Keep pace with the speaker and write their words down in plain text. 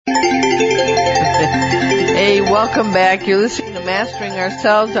Hey, welcome back. You're listening to Mastering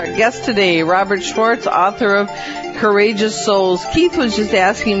Ourselves. Our guest today, Robert Schwartz, author of Courageous Souls. Keith was just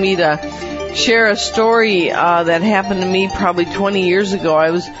asking me to share a story that happened to me probably 20 years ago. I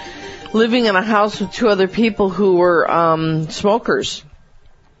was living in a house with two other people who were smokers.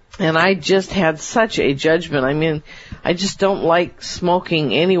 And I just had such a judgment. I mean, I just don't like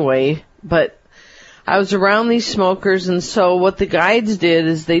smoking anyway, but I was around these smokers, and so what the guides did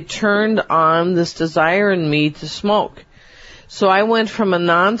is they turned on this desire in me to smoke. So I went from a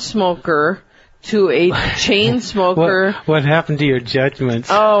non-smoker to a chain smoker. What happened to your judgments?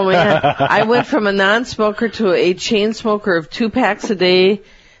 Oh, man. I went from a non-smoker to a chain smoker of 2 packs a day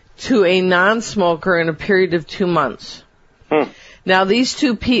to a non-smoker in a period of 2 months. Now, these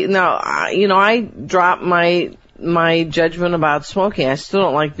two people, I dropped my judgment about smoking. I still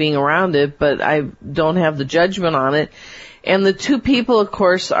don't like being around it, but I don't have the judgment on it. And the two people, of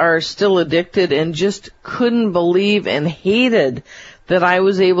course, are still addicted and just couldn't believe and hated that I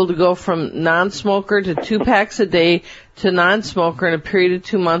was able to go from non-smoker to 2 packs a day to non-smoker in a period of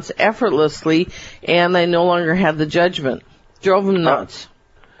 2 months effortlessly, and I no longer had the judgment. Drove them nuts.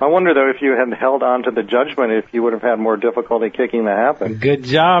 I wonder, though, if you had held on to the judgment, if you would have had more difficulty kicking the habit. Good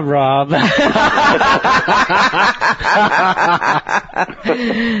job, Rob.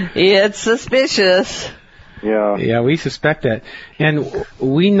 It's suspicious. Yeah, we suspect that. And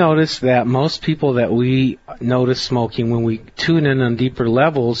we notice that most people that we notice smoking, when we tune in on deeper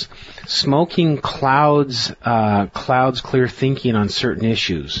levels, smoking clouds clear thinking on certain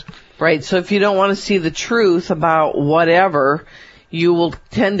issues. Right, so if you don't want to see the truth about whatever, you will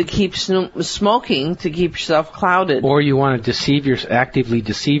tend to keep smoking to keep yourself clouded. Or you want to actively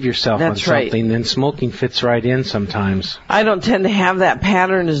deceive yourself on something, then smoking fits right in sometimes. I don't tend to have that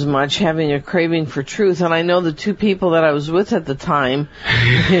pattern as much, having a craving for truth. And I know the two people that I was with at the time,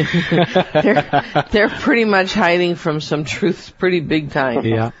 they're pretty much hiding from some truth pretty big time.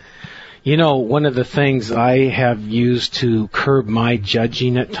 Yeah. You know, one of the things I have used to curb my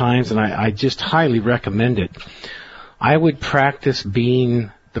judging at times, and I just highly recommend it, I would practice being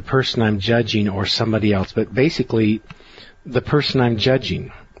the person I'm judging or somebody else, but basically the person I'm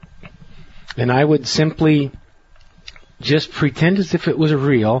judging. And I would simply just pretend as if it was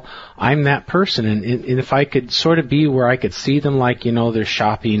real, I'm that person. And if I could sort of be where I could see them like, they're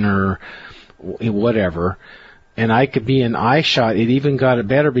shopping or whatever, and I could be an eye shot, it even got it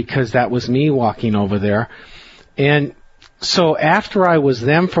better because that was me walking over there. And so after I was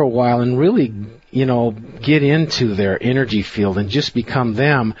them for a while and really get into their energy field and just become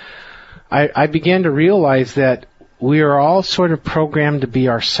them, I began to realize that we are all sort of programmed to be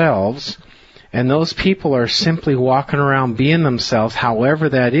ourselves, and those people are simply walking around being themselves, however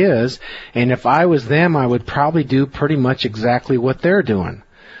that is, and if I was them, I would probably do pretty much exactly what they're doing.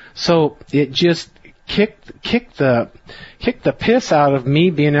 So it just kicked the piss out of me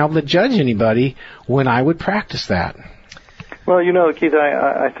being able to judge anybody when I would practice that. Well, Keith,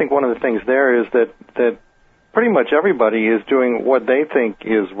 I think one of the things there is that pretty much everybody is doing what they think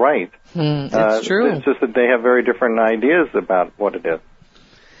is right. That's true. It's just that they have very different ideas about what it is.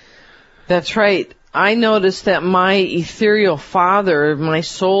 That's right. I noticed that my ethereal father, my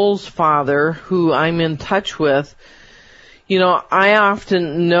soul's father, who I'm in touch with, I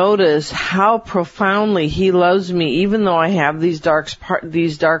often notice how profoundly he loves me, even though I have these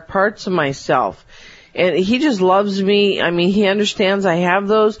dark parts of myself. And he just loves me. I mean, he understands I have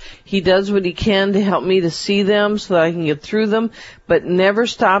those. He does what he can to help me to see them so that I can get through them, but never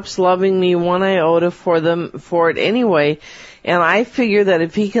stops loving me one iota for it anyway. And I figure that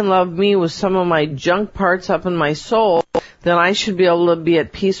if he can love me with some of my junk parts up in my soul, then I should be able to be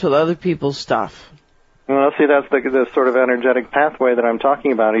at peace with other people's stuff. Well, see, that's the sort of energetic pathway that I'm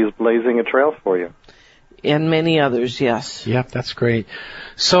talking about. He's blazing a trail for you. And many others, yes. Yep, that's great.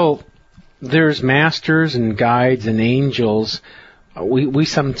 So there's masters and guides and angels. We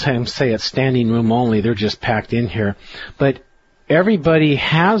sometimes say it's standing room only. They're just packed in here. But everybody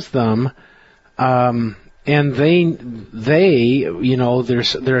has them, and they're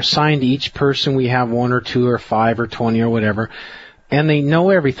assigned to each person. We have 1 or 2 or 5 or 20 or whatever. And they know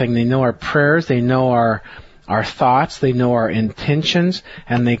everything. They know our prayers. They know our thoughts. They know our intentions.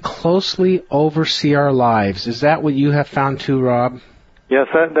 And they closely oversee our lives. Is that what you have found too, Rob? Yes,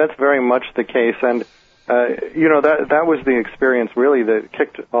 that's very much the case, and that was the experience really that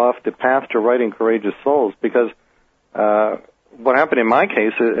kicked off the path to writing Courageous Souls. Because what happened in my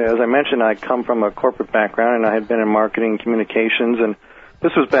case, as I mentioned, I come from a corporate background, and I had been in marketing and communications, and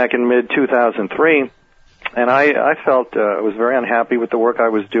this was back in mid-2003, and I felt I was very unhappy with the work I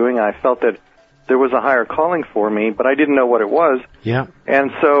was doing. I felt that there was a higher calling for me, but I didn't know what it was. Yeah. And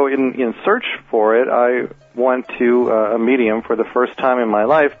so in search for it, I went to a medium for the first time in my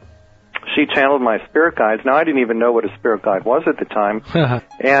life. She channeled my spirit guides. Now, I didn't even know what a spirit guide was at the time.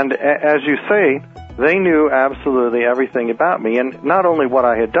 And as you say, they knew absolutely everything about me, and not only what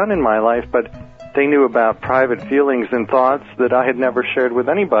I had done in my life, but they knew about private feelings and thoughts that I had never shared with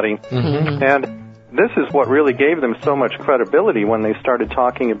anybody. Mm-hmm. And this is what really gave them so much credibility when they started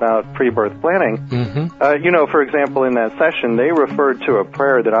talking about pre-birth planning. Mm-hmm. For example, in that session, they referred to a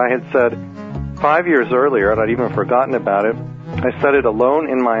prayer that I had said 5 years earlier, and I'd even forgotten about it. I said it alone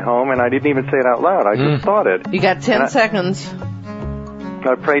in my home, and I didn't even say it out loud. I just thought it. You got 10 seconds.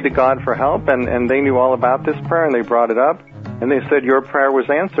 I prayed to God for help, and they knew all about this prayer, and they brought it up, and they said, your prayer was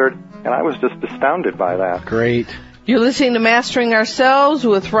answered, and I was just astounded by that. Great. You're listening to Mastering Ourselves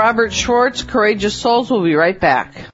with Robert Schwartz. Courageous Souls. We'll be right back.